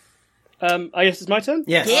 I guess it's my turn.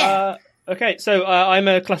 Yes. Yeah. Okay, so I'm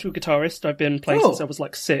a classical guitarist. I've been playing since I was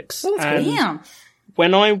like 6. And Damn.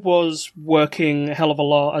 when I was working a hell of a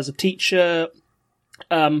lot as a teacher,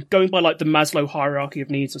 going by like the Maslow hierarchy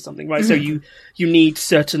of needs or something, right? So you need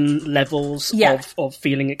certain levels of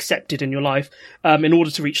feeling accepted in your life in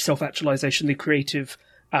order to reach self-actualization, the creative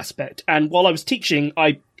aspect. And while I was teaching,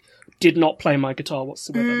 I did not play my guitar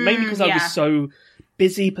whatsoever. Maybe because I was so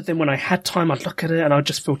busy, but then when I had time, I'd look at it and I'd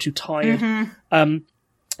just feel too tired.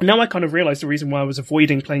 Now I kind of realize the reason why I was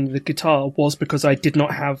avoiding playing the guitar was because I did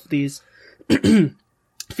not have these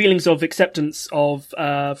feelings of acceptance of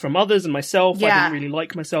from others and myself. I didn't really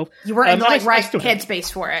like myself. You weren't in the right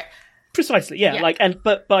headspace for it. Precisely, yeah.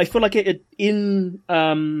 But I feel like in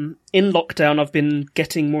lockdown I've been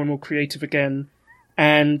getting more and more creative again,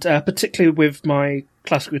 and particularly with my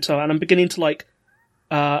classical guitar, and I'm beginning to like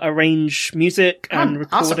arrange music and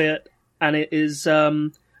record it, and it is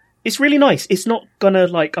it's really nice. It's not gonna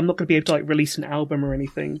I'm not gonna be able to like release an album or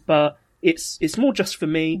anything, but it's more just for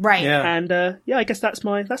me, right? Yeah. And I guess that's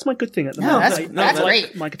my good thing at the moment. That's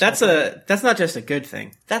great. That's not just a good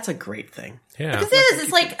thing. That's a great thing. Yeah, because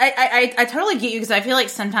it's like I totally get you, because I feel like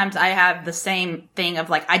sometimes I have the same thing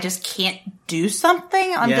of like I just can't do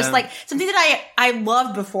something. I'm just like something that I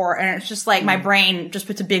loved before, and it's just like my brain just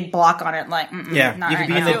puts a big block on it. Like you could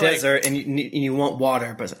be in the desert and you want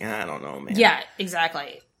water, but it's like, I don't know, man. Yeah,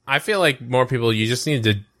 exactly. I feel like more people, you just need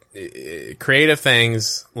to creative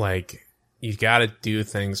things, like you got to do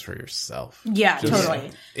things for yourself. Yeah,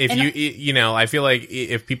 totally. If I feel like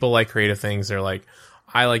if people like creative things, they're like,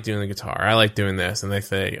 I like doing the guitar, I like doing this, and they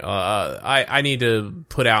say, I need to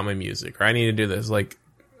put out my music, or I need to do this. Like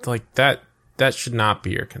that should not be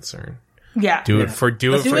your concern. Yeah. Do it for you.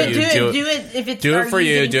 Do it if it's do it for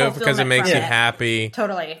you. Do it because it makes you it. happy.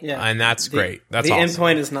 Totally. Yeah. And that's great. That's the awesome. end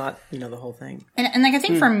point is not, the whole thing. And like, I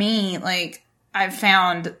think for me, like, I've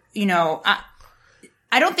found,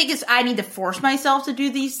 I don't think I need to force myself to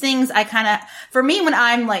do these things. For me, when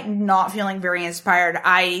I'm like not feeling very inspired,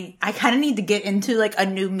 I kind of need to get into like a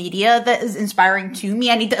new media that is inspiring to me.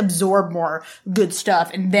 I need to absorb more good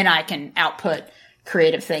stuff, and then I can output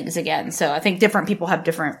creative things again. So I think different people have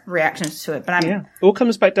different reactions to it, but it all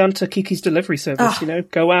comes back down to Kiki's delivery service.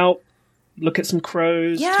 Go out, look at some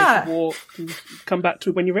crows, take a walk, and come back to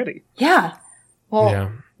it when you're ready. Yeah.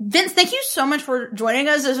 Well, Vince, thank you so much for joining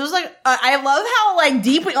us. This was like, I love how like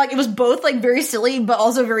deep, it was both like very silly, but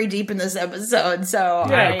also very deep in this episode. So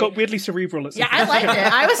it got weirdly cerebral. I liked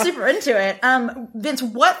it. I was super into it. Vince,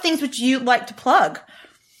 what things would you like to plug?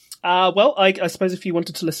 Well, I suppose if you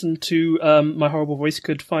wanted to listen to my horrible voice, you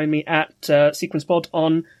could find me at SequencePod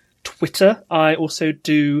on Twitter. I also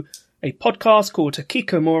do a podcast called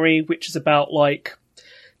Hikikomori, which is about like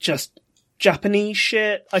just Japanese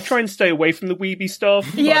shit. I try and stay away from the weeby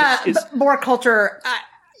stuff. But more culture.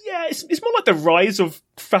 It's more like the rise of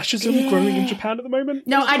fascism growing in Japan at the moment.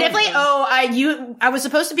 No, I definitely. I was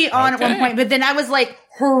supposed to be on at one point, but then I was like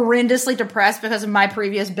horrendously depressed because of my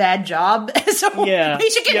previous bad job. So we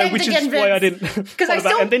should get which again, is why I didn't. Because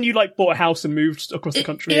and then you like bought a house and moved across the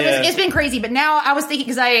country. It's been crazy, but now I was thinking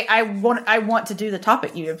because I want to do the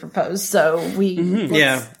topic you had proposed. So we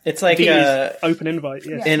it's like open invite.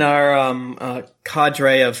 Yeah. In our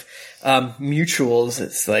cadre of mutuals,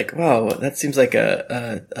 it's like, wow, that seems like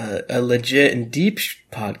a legit and deep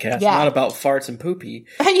podcast, not about farts and poopy.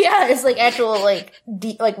 It's like actual like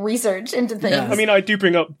deep like research into things. I mean, I do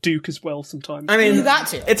bring up Duke as well sometimes. I mean, you got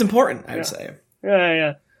to. It's important, I would say.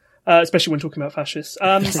 Yeah. Especially when talking about fascists.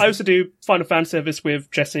 I also do Final Fan Service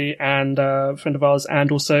with Jesse and a friend of ours,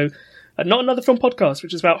 and also Not Another Film podcast,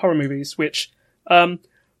 which is about horror movies, which I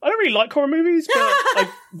don't really like horror movies, but I've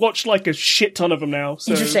watched like a shit ton of them now.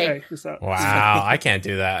 So, interesting. Wow, I can't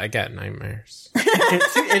do that. I get nightmares.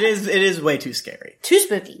 It is way too scary. Too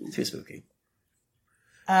spooky.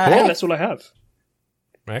 Cool. That's all I have.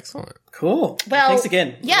 Excellent. Cool. Well, thanks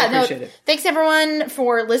again. I appreciate it. Thanks everyone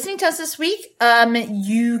for listening to us this week.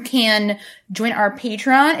 You can join our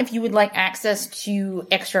Patreon if you would like access to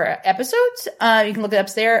extra episodes. You can look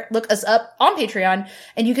us up on Patreon,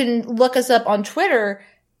 and you can look us up on Twitter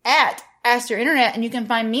at AskYourInternet, and you can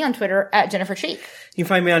find me on Twitter at Jennifer Cheek. You can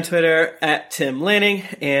find me on Twitter at Tim Lanning,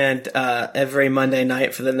 and every Monday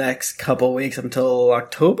night for the next couple weeks until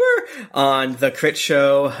October on The Crit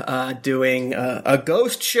Show, doing a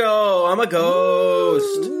ghost show. I'm a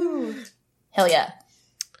ghost. Ooh. Hell yeah.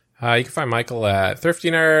 You can find Michael at Thrifty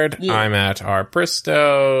Nerd. Yeah. I'm at R.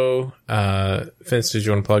 Bristow. Vince, did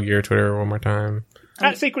you want to plug your Twitter one more time?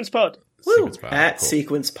 At SequencePod. At cool.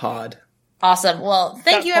 SequencePod. Awesome. Well,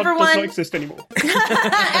 thank you, everyone. Does not exist anymore.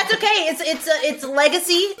 That's okay. It's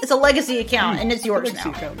legacy. It's a legacy account, and it's yours now.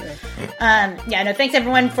 Account, thanks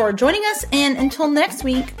everyone for joining us, and until next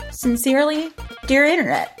week, sincerely, dear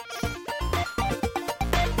Internet.